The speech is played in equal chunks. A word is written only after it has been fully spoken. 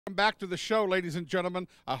Welcome back to the show, ladies and gentlemen.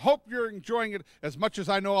 I hope you're enjoying it as much as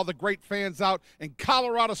I know all the great fans out in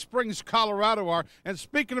Colorado Springs, Colorado are. And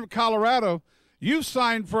speaking of Colorado, you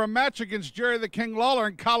signed for a match against Jerry the King Lawler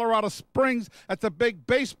in Colorado Springs at the big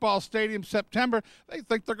baseball stadium September. They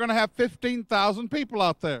think they're going to have 15,000 people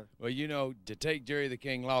out there. Well, you know, to take Jerry the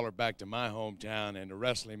King Lawler back to my hometown and to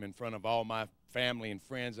wrestle him in front of all my family and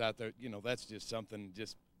friends out there, you know, that's just something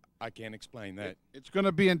I can't explain that. It's going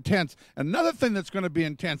to be intense. Another thing that's going to be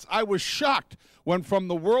intense, I was shocked when from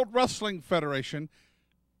the World Wrestling Federation,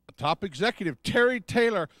 a top executive, Terry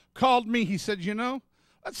Taylor, called me. He said, you know,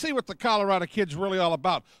 let's see what the Colorado kid's really all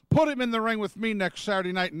about. Put him in the ring with me next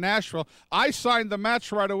Saturday night in Nashville. I signed the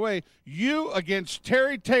match right away. You against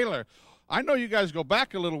Terry Taylor. I know you guys go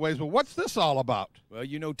back a little ways, but what's this all about? Well,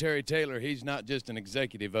 you know Terry Taylor, he's not just an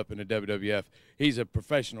executive up in the WWF. He's a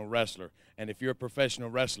professional wrestler. And if you're a professional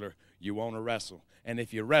wrestler, you want to wrestle. And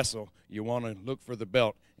if you wrestle, you want to look for the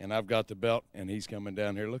belt. And I've got the belt, and he's coming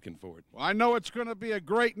down here looking for it. Well, I know it's going to be a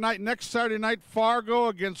great night. Next Saturday night, Fargo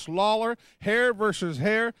against Lawler, hair versus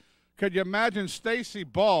hair. Could you imagine Stacy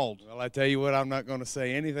bald? Well, I tell you what, I'm not going to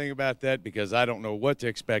say anything about that because I don't know what to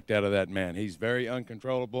expect out of that man. He's very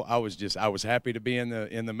uncontrollable. I was happy to be in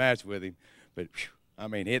the match with him, but whew, I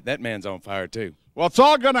mean, that man's on fire too. Well, it's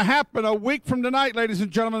all going to happen a week from tonight, ladies and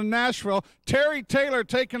gentlemen, in Nashville. Terry Taylor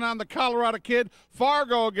taking on the Colorado Kid.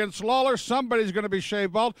 Fargo against Lawler. Somebody's going to be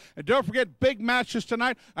shaved bald. And don't forget, big matches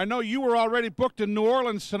tonight. I know you were already booked in New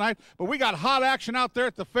Orleans tonight, but we got hot action out there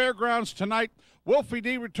at the fairgrounds tonight. Wolfie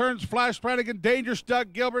D returns, Flash Brannigan, Dangerous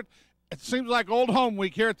Doug Gilbert. It seems like old home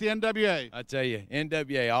week here at the NWA. I tell you,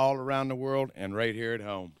 NWA all around the world and right here at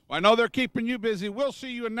home. I know they're keeping you busy. We'll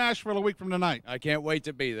see you in Nashville a week from tonight. I can't wait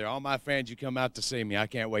to be there. All my fans, you come out to see me. I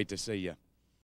can't wait to see you.